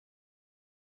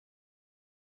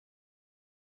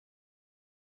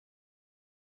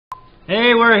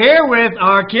Hey, we're here with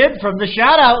our kid from the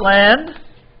shout-out land.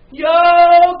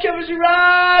 Yo, chemistry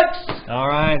rocks! All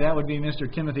right, that would be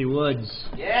Mr. Timothy Woods.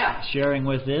 Yeah. Sharing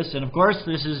with this. And, of course,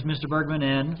 this is Mr. Bergmann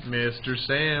and... Mr.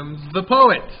 Sam's the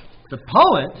poet. The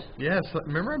poet? Yes,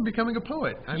 remember I'm becoming a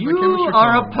poet. You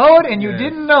are a poet and you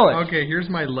didn't know it. Okay, here's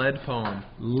my lead poem.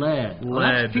 Lead. Well,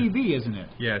 that's PB, isn't it?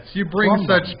 Yes. You bring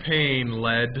such pain,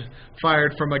 lead,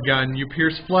 fired from a gun. You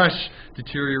pierce flesh,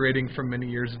 deteriorating from many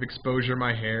years of exposure.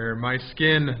 My hair, my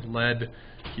skin, lead,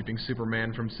 keeping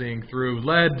Superman from seeing through.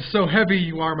 Lead, so heavy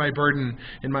you are my burden.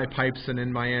 In my pipes and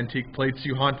in my antique plates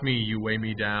you haunt me, you weigh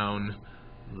me down.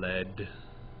 Lead.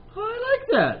 Oh, I like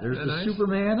that. There's the nice?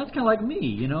 Superman. That's kind of like me,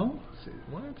 you know?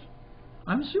 What?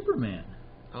 I'm Superman.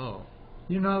 Oh.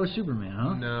 You didn't know I was Superman,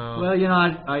 huh? No. Well, you know,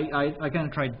 I kind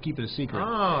of tried to keep it a secret.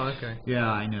 Oh, okay. Yeah,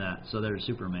 I knew that. So there's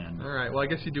Superman. All right. Well, I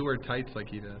guess you do wear tights like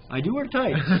he does. I do wear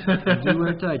tights. I do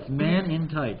wear tights. Man in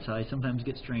tights. I sometimes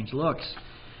get strange looks.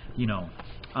 You know,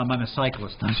 I'm a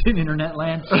cyclist. I'm in internet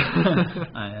land.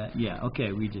 Yeah,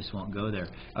 okay, we just won't go there.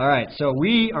 All right, so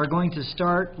we are going to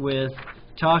start with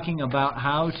talking about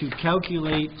how to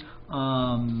calculate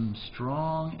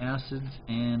strong acids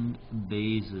and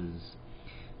bases.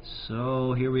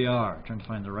 So here we are, trying to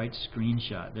find the right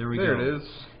screenshot. There we go. There it is.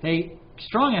 Hey,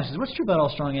 strong acids. What's true about all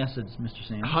strong acids, Mr.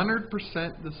 Sam? 100%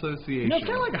 dissociation. You know, it's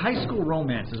kind of like high school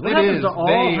romances. What It happens is. to all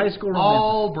They high school romances?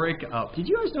 all break up. Did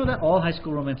you guys know that all high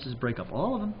school romances break up?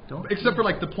 All of them? Don't. Except for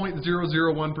like the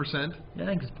 0.001%. Yeah, I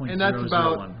think it's 0.001. And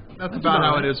that's about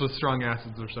how it is with strong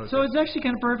acids or so. So it's actually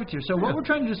kind of perfect here. So what we're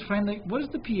trying to do is find what is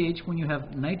the pH when you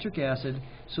have nitric acid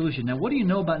solution. Now, what do you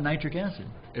know about nitric acid?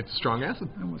 It's strong acid.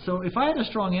 So if I had a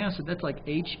strong acid, that's like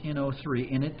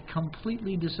HNO3, and it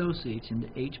completely dissociates into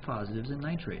H positives and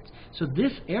nitrates. So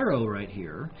this arrow right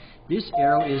here, this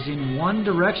arrow is in one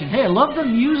direction. Hey, I love the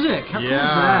music. How cool is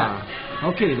that?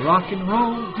 Okay, rock and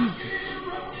roll.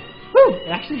 Woo!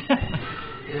 Actually,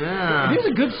 Yeah. it is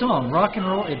a good song. Rock and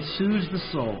roll, it soothes the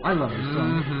soul. I love this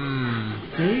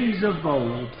song. Days of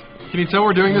old. Can you tell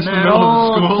we're doing this in the that middle of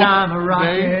old school? time of rock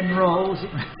and rolls.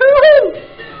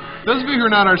 Those of you who are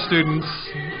not our students,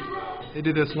 they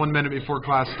do this 1 minute before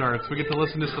class starts. We get to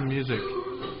listen to some music.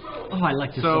 Oh, I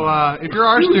like this So song. if you're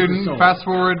our Soothes the student, soul. fast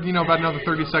forward, about another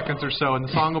 30 seconds or so, and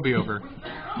the song will be over.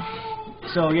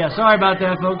 So, yeah, sorry about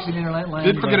that, folks in internet land.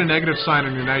 Did forget a negative sign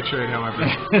on your nitrate, however.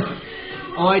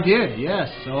 Oh, I did, yes.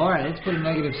 So, all right, let's put a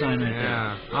negative sign right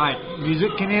there. All right, music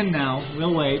can end now.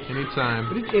 We'll wait. Anytime.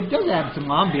 But it does add some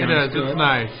ambiance It is. to It's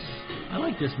nice. I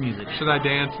like this music. Should I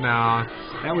dance now?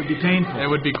 That would be painful. It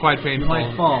would be quite You painful.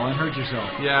 might fall and hurt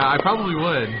yourself. Yeah, I probably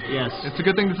would. Yes. It's a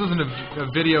good thing this isn't a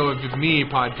video of me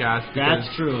podcast. That's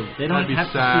true. They don't that'd be have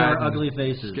to see sad our and ugly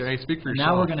faces. Hey, speak for yourself.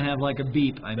 Now we're going to have like a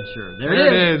beep, I'm sure. There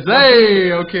it is.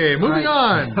 Hey, okay, moving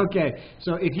on. Okay,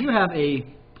 so if you have a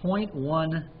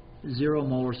 0.10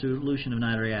 molar solution of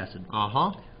nitric acid,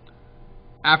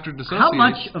 After dissociation. how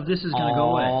much of this is going to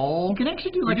go away? You can actually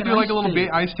do like we an can do like ice a little table.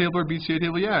 ice table or BCA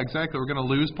table. Yeah, exactly. We're going to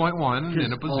lose 0.1 and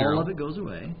end up with 0. All of it goes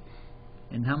away.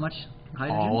 And how much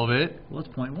hydrogen? All of it. Well, it's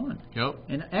 0.1. Yep.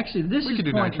 And actually, this We is could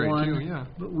do 0.1, nitrate too, yeah.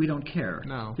 but we don't care.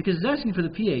 No. Because it's asking for the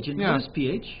pH. And Yeah. what is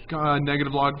pH?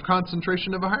 Negative log of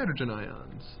concentration of hydrogen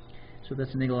ions. So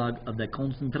that's the negative log of the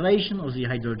concentration of the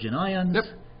hydrogen ions. Yep.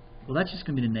 Well, that's just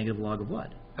going to be the negative log of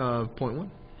what? 0.1.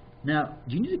 Now,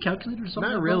 do you need a calculator or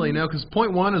something? Not really, no, because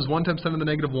 0.1 is 1 times 10 to the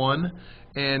negative 1,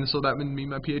 and so that would mean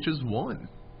my pH is 1.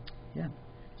 Yeah.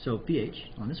 So pH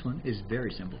on this one is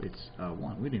very simple. It's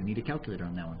 1. We didn't need a calculator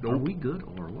on that one. Nope. Are we good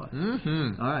or what?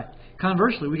 Mm-hmm. All right.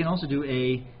 Conversely, we can also do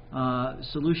a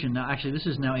solution. Now, actually, this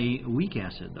is now a weak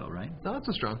acid, though, right? No, that's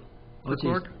a strong. Oh, it's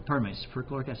Perchloric? pardon me, it's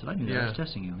perchloric acid. I knew that. I was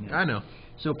testing you. Yeah. I know.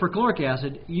 So perchloric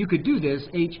acid, you could do this,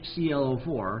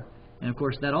 HClO4, and of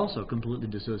course that also completely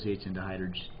dissociates into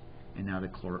hydrogen, and now the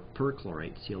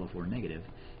perchlorate, ClO4 negative.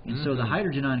 And so the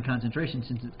hydrogen ion concentration,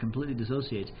 since it completely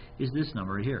dissociates, is this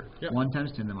number right here, 1 times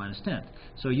 10 to the minus 10th.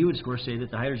 So you would, of course, say that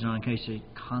the hydrogen ion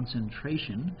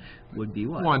concentration would be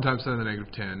what? 1 times 10 to the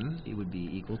negative 10. It would be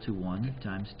equal to 1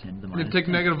 times 10 to the And minus if you take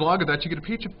 10. negative log of that, you get a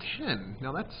pH of 10.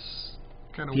 Now that's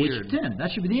kind of pH weird. of 10.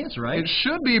 That should be the answer, right? It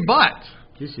should be, but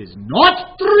This is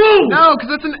not true! no, because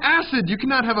that's an acid. You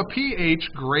cannot have a pH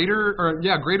greater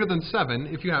than 7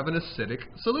 if you have an acidic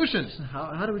solution.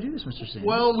 How do we do this, Mr. Sam?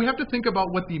 Well, we have to think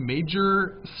about what the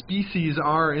major species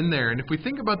are in there. And if we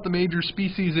think about the major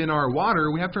species in our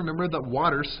water, we have to remember that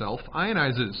water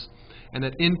self-ionizes. And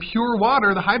that in pure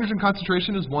water, the hydrogen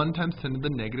concentration is 1 times 10 to the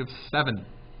negative 7.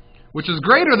 Which is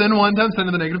greater than 1 times 10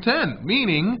 to the negative 10,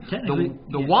 meaning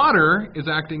the water is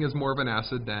acting as more of an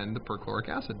acid than the perchloric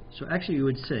acid. So actually you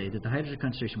would say that the hydrogen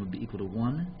concentration would be equal to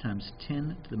 1 times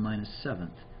 10 to the minus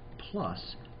 7th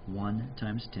plus 1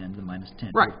 times 10 to the minus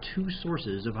 10. Right. We have two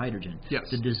sources of hydrogen. Yes.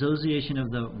 The dissociation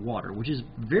of the water, which is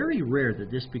very rare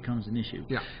that this becomes an issue.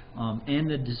 Yeah. And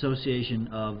the dissociation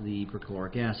of the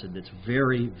perchloric acid that's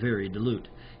very, very dilute.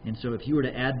 And so if you were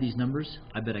to add these numbers,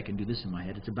 I bet I can do this in my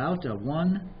head. It's about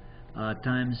 1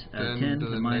 times 10 to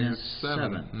the minus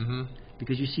 7. Mm-hmm.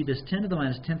 Because you see this 10 to the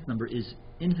minus 10th number is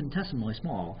infinitesimally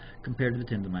small compared to the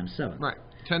 10 to the minus 7. Right.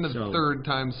 10 to the third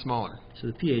times smaller. So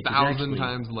the pH is 1,000 actually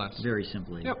times less. very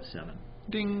simply Yep. 7.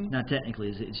 Ding. Not technically,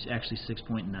 it's actually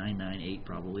 6.998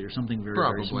 probably, or something very,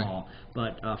 Probably. very small.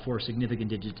 But for significant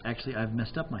digits, actually I've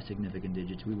messed up my significant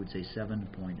digits. We would say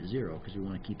 7.0 because we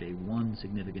want to keep a 1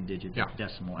 significant digit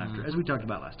decimal after, as we talked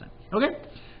about last time. Okay,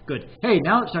 good. Hey,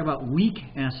 now let's talk about weak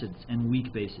acids and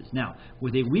weak bases. Now,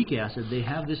 with a weak acid, they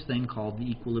have this thing called the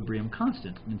equilibrium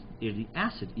constant. The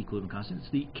acid equilibrium constant,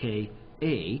 it's the Ka.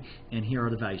 And here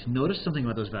are the values. Notice something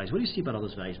about those values. What do you see about all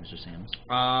those values, Mr. Sams?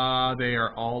 They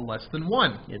are all less than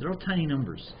 1. Yeah, they're all tiny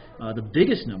numbers. The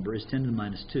biggest number is 10 to the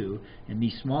minus 2, and the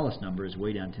smallest number is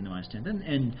way down 10 to the minus 10.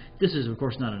 And this is, of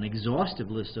course, not an exhaustive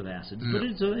list of acids, but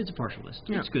it's a partial list.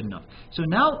 Yeah. It's good enough. So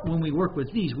now when we work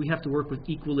with these, we have to work with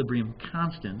equilibrium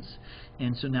constants.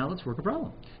 And so now let's work a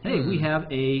problem. Hey, we have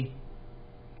a...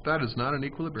 That is not an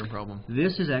equilibrium problem.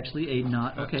 This is actually a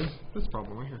not... Okay. This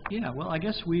problem right here. Yeah, well, I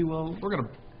guess we will...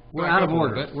 We're out of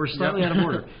order. We're slightly out of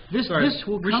order. This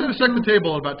will we come should have checked the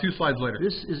table about 2 slides later.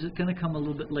 This is going to come a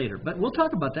little bit later, but we'll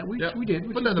talk about that. We did.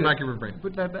 Put that in the back of your brain.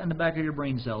 Put that in the back of your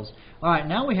brain cells. All right,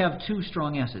 now we have 2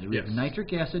 strong acids. We have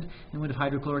nitric acid and we have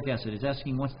hydrochloric acid. It's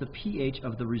asking what's the pH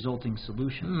of the resulting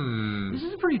solution. This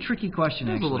is a pretty tricky question,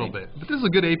 actually. A little bit, but this is a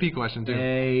good AP question too.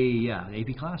 Yeah,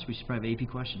 AP class. We should probably have AP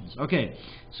questions. Okay,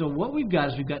 so what we've got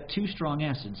is we've got 2 strong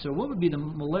acids. So what would be the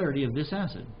molarity of this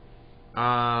acid?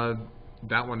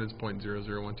 That one is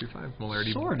 0.00125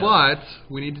 molarity, Sort of. but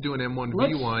we need to do an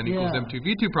M1V1 equals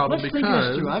M2V2 problem Let's because... think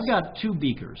this through. I've got 2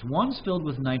 beakers. One's filled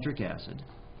with nitric acid,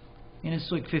 and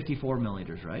it's like 54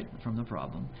 milliliters, right, from the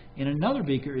problem. And another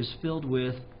beaker is filled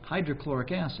with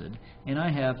hydrochloric acid, and I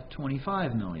have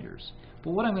 25 milliliters.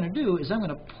 But what I'm going to do is I'm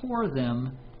going to pour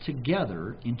them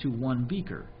together into one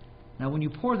beaker. Now, when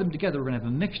you pour them together, we're going to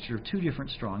have a mixture of 2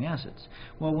 different strong acids.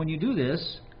 Well, when you do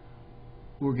this,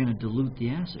 we're going to dilute the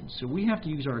acid. So we have to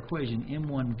use our equation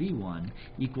M1V1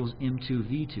 equals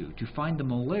M2V2 to find the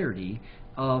molarity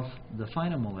of the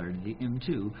final molarity, the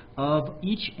M2, of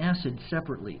each acid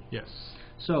separately. Yes.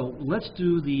 So let's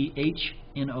do the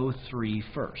HNO3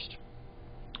 first.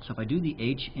 So if I do the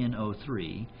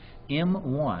HNO3,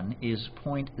 M1 is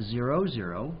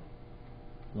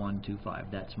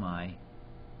 0.00125. That's my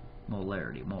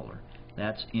molarity, molar.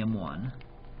 That's M1.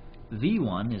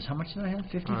 V1 is, how much did I have?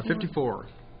 54? 54.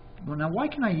 Well, now why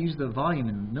can I use the volume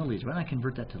in milliliters? Why don't I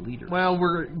convert that to liters? Well,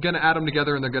 we're going to add them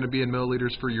together, and they're going to be in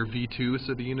milliliters for your V2,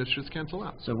 so the units just cancel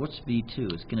out. So what's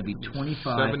V2? It's going to be 25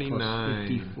 79. plus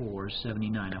 54,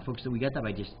 79. Now, folks, we got that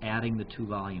by just adding the 2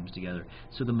 volumes together.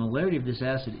 So the molarity of this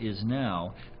acid is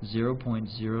now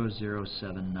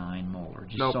 0.0079 molar.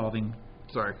 Just solving...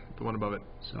 Sorry, the one above it.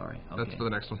 Sorry, okay. That's for the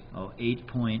next one. Oh,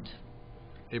 8.54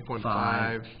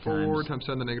 times 10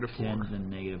 to the negative 4. 10 to the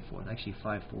negative 4. Actually,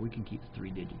 54. We can keep the 3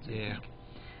 digits. I think.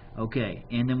 Okay,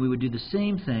 and then we would do the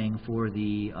same thing for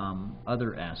the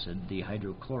other acid, the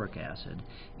hydrochloric acid,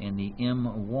 and the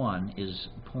M1 is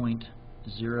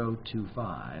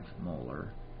 0.025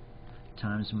 molar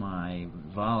times my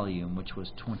volume, which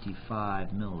was 25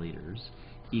 milliliters,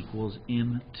 equals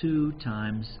M2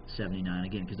 times 79,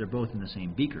 again, because they're both in the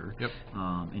same beaker. Yep.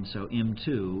 And so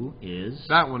M2 is...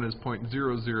 That one is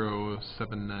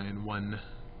 0.00791.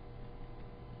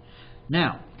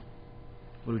 Now,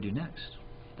 what do we do next?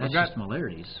 That's just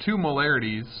molarities. 2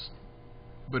 molarities,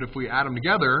 but if we add them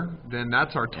together, then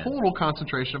that's our total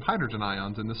concentration of hydrogen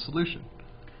ions in this solution.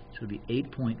 So it would be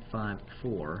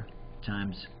 8.54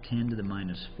 times 10 to the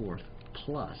minus 4th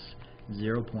plus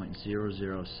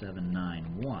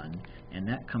 0.00791, and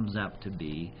that comes out to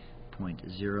be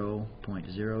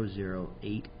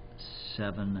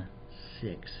 0.00876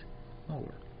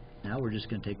 molar. Now we're just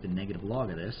going to take the negative log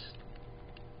of this,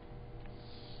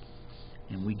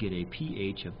 and we get a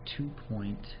pH of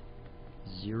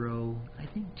 2.0, I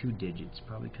think 2 digits,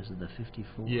 probably because of the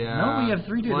 54. Yeah. No, we have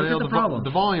 3 digits. Well, Look at the problem.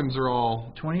 The volumes are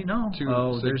all 20. No. 2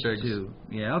 oh, sig there's figs. 2.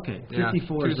 Yeah. Okay. Yeah,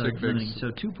 54 is 2 sig limiting. figs.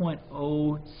 So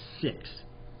 2.06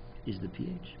 is the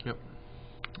pH. Yep.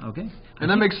 Okay.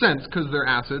 And that makes sense because they're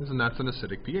acids, and that's an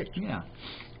acidic pH. Yeah.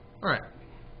 All right.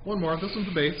 One more. This one's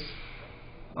a base.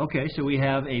 Okay, so we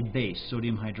have a base,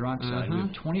 sodium hydroxide. We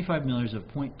have 25 milliliters of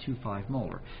 0.25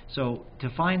 molar. So to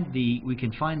find we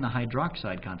can find the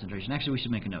hydroxide concentration. Actually, we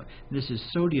should make a note. This is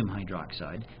sodium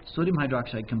hydroxide. Sodium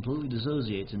hydroxide completely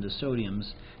dissociates into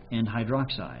sodiums and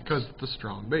hydroxides. Because it's the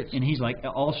strong base. And he's like,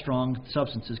 all strong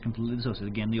substances completely dissociate.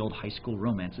 Again, the old high school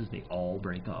romances, they all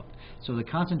break up. So the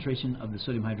concentration of the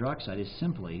sodium hydroxide is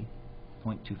simply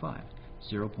 0.25.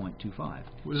 0.25.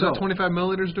 Does that 25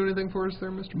 milliliters do anything for us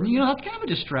there, Mr. Bergmann? You know, that's kind of a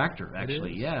distractor,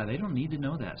 actually. Yeah, they don't need to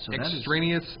know that. So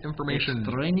extraneous information.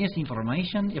 Extraneous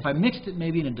information. If I mixed it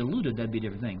maybe in a diluted, that'd be a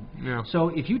different thing. Yeah. So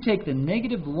if you take the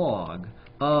negative log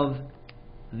of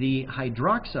the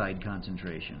hydroxide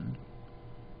concentration,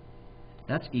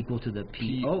 that's equal to the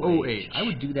POH. I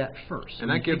would do that first. And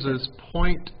that gives us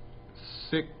 0.60.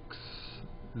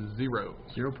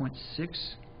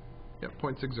 0.6? Yep,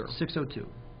 0.60. 602.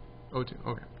 02,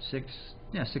 okay. 60.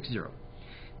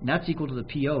 And that's equal to the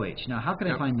POH. Now, how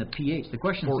can I find the pH? The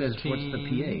question 14, says, what's the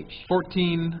pH?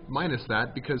 14 minus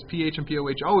that, because pH and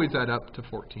POH always add up to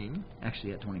 14.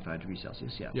 Actually, at 25 degrees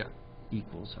Celsius, Yeah.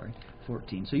 Equals,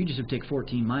 14. So you just have to take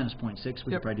 14 minus 0.6.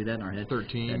 We could probably do that in our head.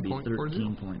 13. That'd be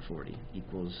 13.40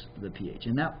 equals the pH.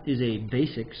 And that is a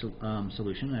basic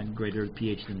solution, a greater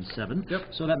pH than 7. Yep.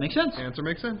 So that makes sense. Answer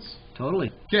makes sense.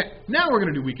 Totally. Okay, now we're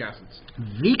going to do weak acids.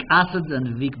 Weak acids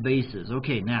and weak bases.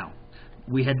 Okay, now,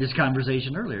 we had this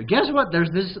conversation earlier. Guess what? There's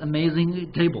this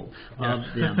amazing table of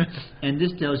them, and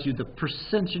this tells you the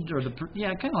percentage, or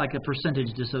kind of like a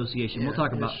percentage dissociation. We'll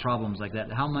talk about problems like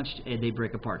that, how much they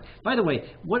break apart. By the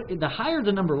way, the higher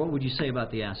the number, what would you say about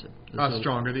the acid?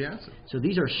 Stronger the acid. So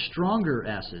these are stronger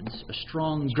acids,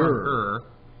 stronger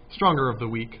of the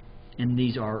weak. And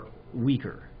these are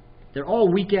weaker. They're all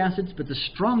weak acids, but the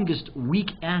strongest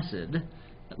weak acid,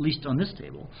 at least on this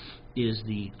table, is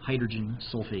the hydrogen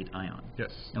sulfate ion.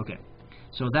 Yes. Okay.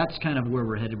 So that's kind of where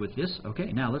we're headed with this.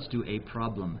 Okay, now let's do a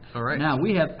problem. All right. Now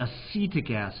we have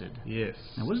acetic acid. Yes.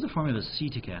 Now what is the formula of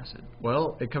acetic acid?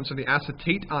 Well, it comes from the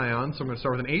acetate ion, so I'm going to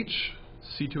start with an H,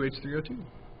 C2H3O2.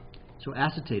 So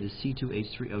acetate is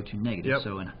C2H3O2 negative. Yep.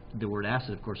 So the word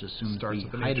acid, of course, assumes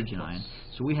the hydrogen ion.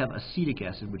 So we have acetic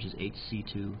acid, which is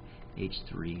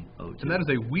HC2H3O2. And that is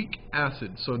a weak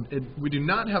acid. So we do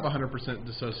not have 100%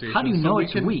 dissociation. How do you know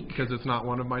it's weak? Because it's not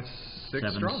one of my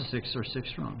 6 strongs. 6 or 6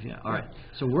 strongs, yeah. All right.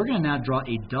 So we're going to now draw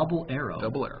a double arrow.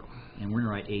 Double arrow. And we're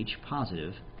going to write H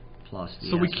positive plus the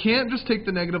So acid. we can't just take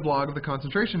the negative log of the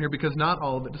concentration here because not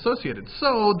all of it dissociated.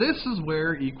 So this is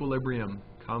where equilibrium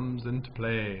comes into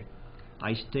play.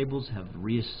 Ice tables have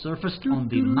resurfaced on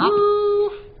the map.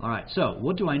 All right, so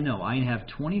what do I know? I have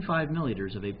 25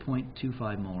 milliliters of a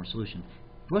 0.25 molar solution.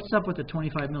 What's up with the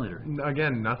 25 milliliter?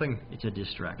 Again, nothing. It's a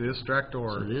distractor.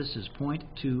 Distractor. So this is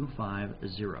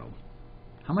 0.250.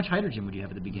 How much hydrogen would you have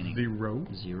at the beginning? 0.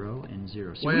 0 and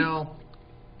 0. See, well,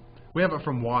 we have it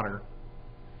from water.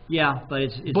 Yeah, but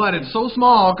it's so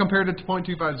small compared to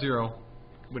 0.250.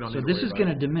 We don't so need this to is going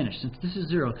to diminish. Since this is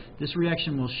 0, this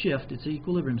reaction will shift. It's an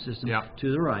equilibrium system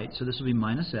to the right. So this will be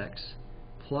minus x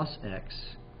plus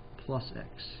x plus x.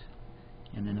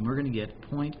 And then we're going to get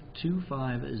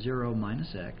 0.250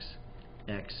 minus x,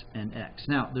 x, and x.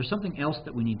 Now, there's something else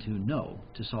that we need to know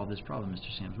to solve this problem, Mr.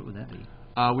 Sams. What would that be?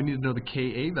 We need to know the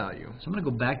Ka value. So I'm going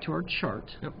to go back to our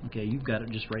chart. Yep. Okay, you've got it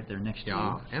just right there next to you.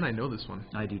 Yeah, and I know this one.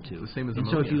 I do too. It's the same as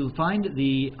ammonia. And so if you find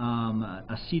the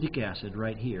acetic acid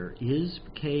right here, his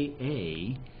Ka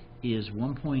is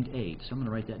 1.8. So I'm going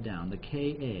to write that down. The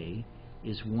Ka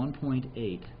is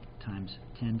 1.8 times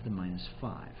 10 to the minus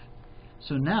 5.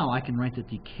 So now I can write that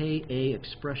the Ka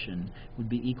expression would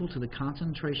be equal to the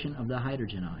concentration of the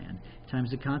hydrogen ion times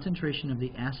the concentration of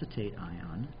the acetate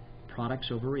ion,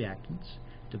 products over reactants,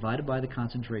 divided by the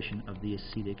concentration of the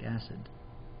acetic acid.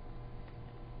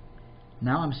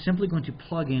 Now I'm simply going to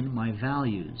plug in my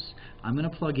values. I'm going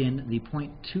to plug in the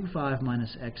 0.25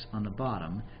 minus x on the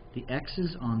bottom, the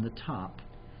x's on the top,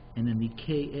 and then the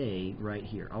Ka right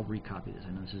here. I'll recopy this.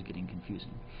 I know this is getting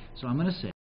confusing. So I'm going to say